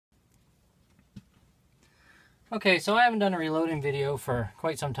Okay, so I haven't done a reloading video for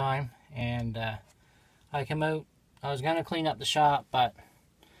quite some time, and I came out, I was going to clean up the shop, but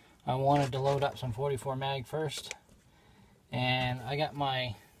I wanted to load up some 44 mag first, and I got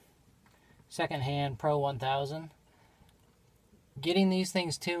my secondhand Pro 1000. Getting these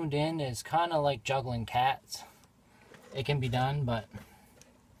things tuned in is kind of like juggling cats. It can be done, but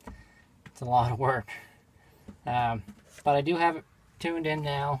it's a lot of work. But I do have it tuned in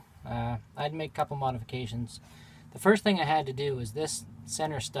now. I had to make a couple modifications. The first thing I had to do is this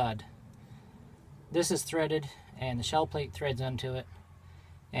center stud. This is threaded and the shell plate threads onto it,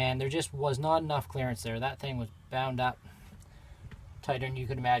 and there just was not enough clearance there. That thing was bound up tighter than you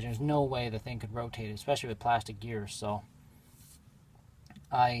could imagine. There's no way the thing could rotate, especially with plastic gears. So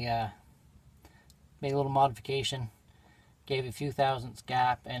I made a little modification, gave it a few thousandths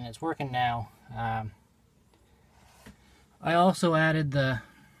gap, and it's working now. I also added the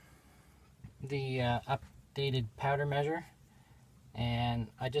updated powder measure, and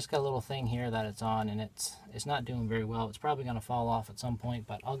I just got a little thing here that it's on, and it's not doing very well. It's probably going to fall off at some point,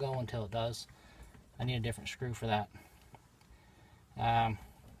 but I'll go until it does. I need a different screw for that. I'm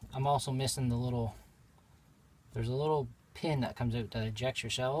also missing there's a little pin that comes out that ejects your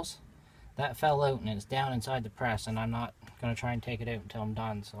shells. That fell out and it's down inside the press, and I'm not going to try and take it out until I'm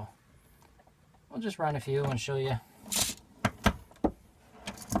done, so I'll just run a few and show you.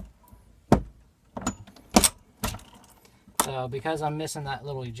 So because I'm missing that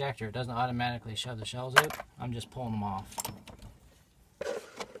little ejector, it doesn't automatically shove the shells out. I'm just pulling them off.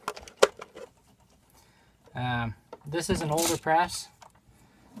 This is an older press,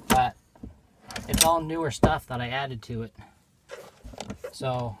 but it's all newer stuff that I added to it.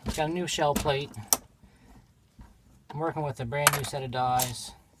 So it's got a new shell plate. I'm working with a brand new set of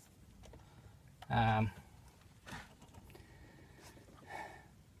dies. The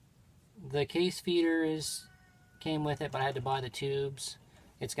case feeder came with it, but I had to buy the tubes.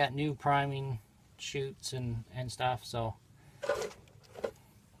 It's got new priming chutes and stuff, so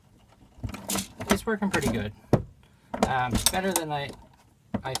it's working pretty good. Better than I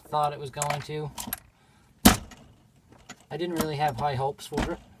thought it was going to. I didn't really have high hopes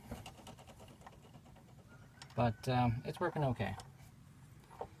for it, but it's working okay.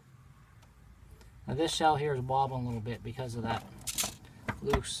 Now this shell here is wobbling a little bit because of that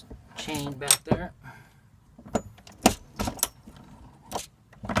loose chain back there.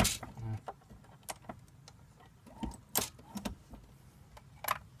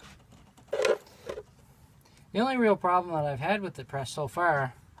 The only real problem that I've had with the press so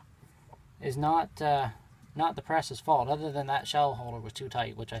far is not the press's fault, other than that shell holder was too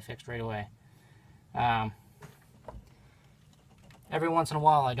tight, which I fixed right away. Every once in a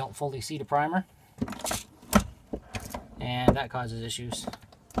while I don't fully seat a primer, and that causes issues.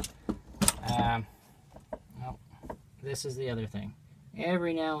 Well, this is the other thing.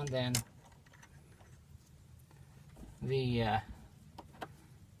 Every now and then the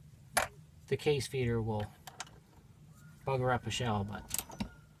case feeder will bugger up a shell, but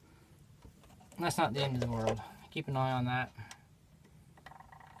that's not the end of the world. Keep an eye on that.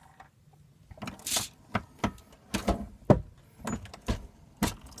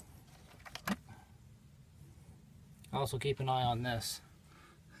 Also keep an eye on this.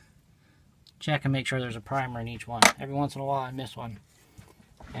 Check and make sure there's a primer in each one. Every once in a while I miss one,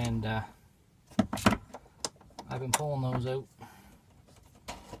 and I've been pulling those out.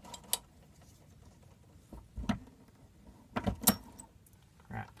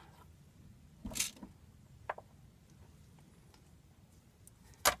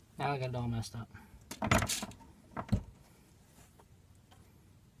 Now I got it all messed up.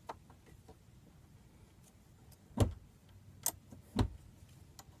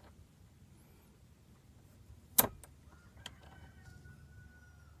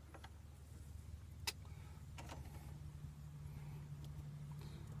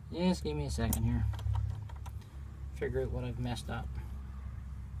 Just give me a second here. Figure out what I've messed up.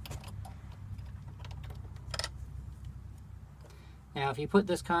 Now if you put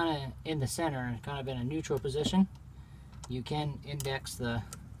this kind of in the center, kind of in a neutral position, you can index the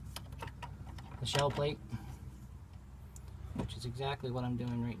shell plate, which is exactly what I'm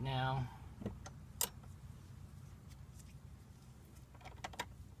doing right now.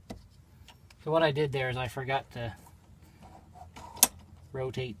 So what I did there is I forgot to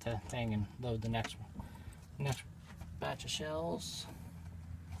rotate the thing and load the next batch of shells.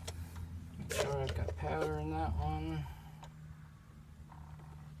 Make sure I've got powder in that one.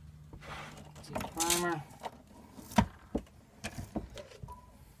 Primer,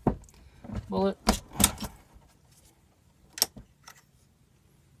 bullet,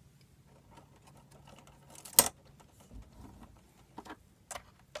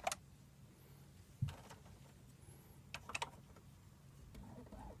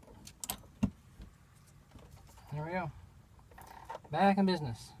 Back in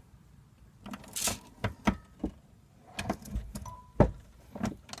business.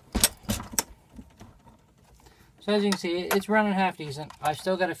 So as you can see, it's running half decent. I've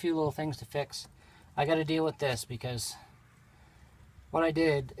still got a few little things to fix. I got to deal with this because what I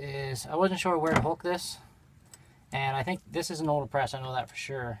did is I wasn't sure where to hook this. And I think this is an older press, I know that for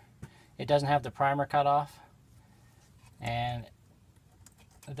sure. It doesn't have the primer cut off. And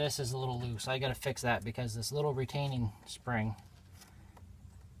this is a little loose. I got to fix that because this little retaining spring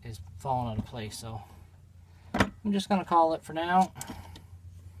is falling out of place. So I'm just going to call it for now.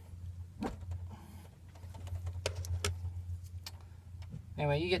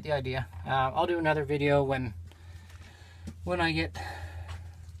 Anyway, you get the idea. I'll do another video when I get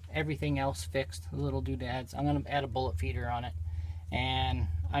everything else fixed, the little doodads. I'm going to add a bullet feeder on it. And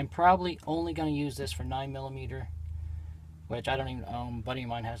I'm probably only going to use this for 9mm, which I don't even own. A buddy of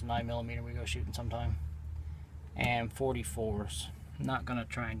mine has 9mm. We go shooting sometime. And 44s. I'm not going to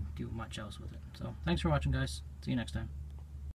try and do much else with it. So, thanks for watching, guys. See you next time.